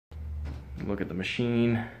Look at the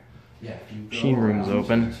machine. Yeah, Machine room's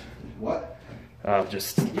open. What?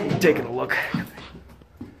 Just taking a look.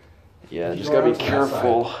 Yeah, just gotta be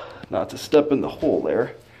careful not to step in the hole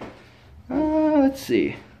there. Let's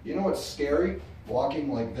see. You know what's scary?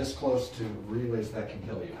 Walking like this close to relays that can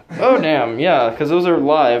kill you. Oh damn, yeah, because those are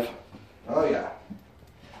live. Oh yeah.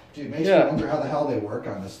 Dude, makes me wonder how the hell they work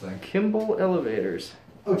on this thing. Kimball elevators.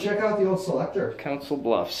 Oh, check out the old selector. Council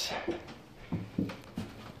Bluffs.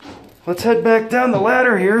 Let's head back down the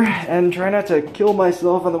ladder here and try not to kill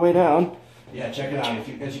myself on the way down. Yeah, check it out.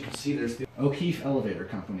 As you can see, there's the O'Keefe Elevator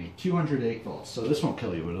Company, 208 volts. So this won't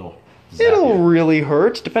kill you, but it'll really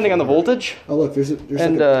hurt, depending on the voltage. Oh look, there's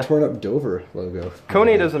like a torn up Dover logo.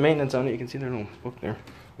 Coney does the maintenance on it. You can see their little book there.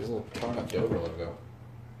 There's a little torn up Dover logo.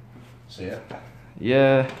 See it?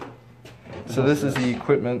 Yeah. So this is the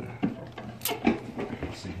equipment.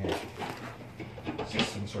 Let's see here. Is this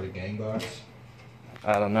some sort of gang box?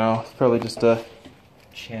 I don't know. It's probably just a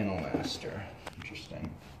Channel Master. Interesting.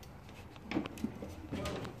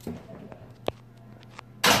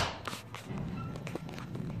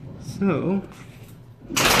 So,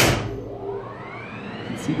 you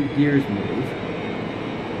can see the gears move.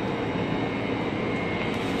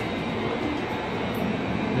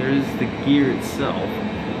 There's the gear itself.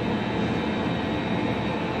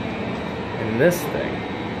 And this thing.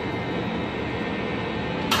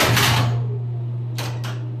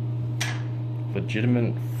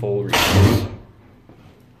 Legitimate full reverse.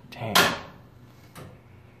 Dang.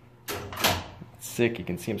 It's sick, you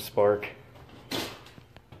can see him spark.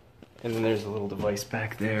 And then there's a little device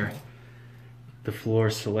back there. The floor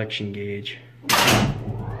selection gauge. You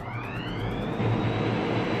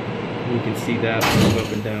can see that move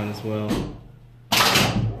up and down as well.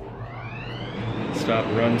 Stop,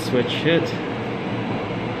 run, switch, hit.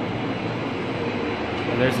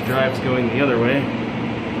 And there's the drives going the other way.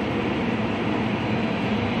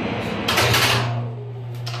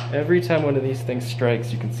 Every time one of these things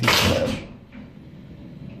strikes, you can see the flash.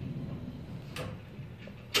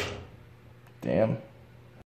 Damn.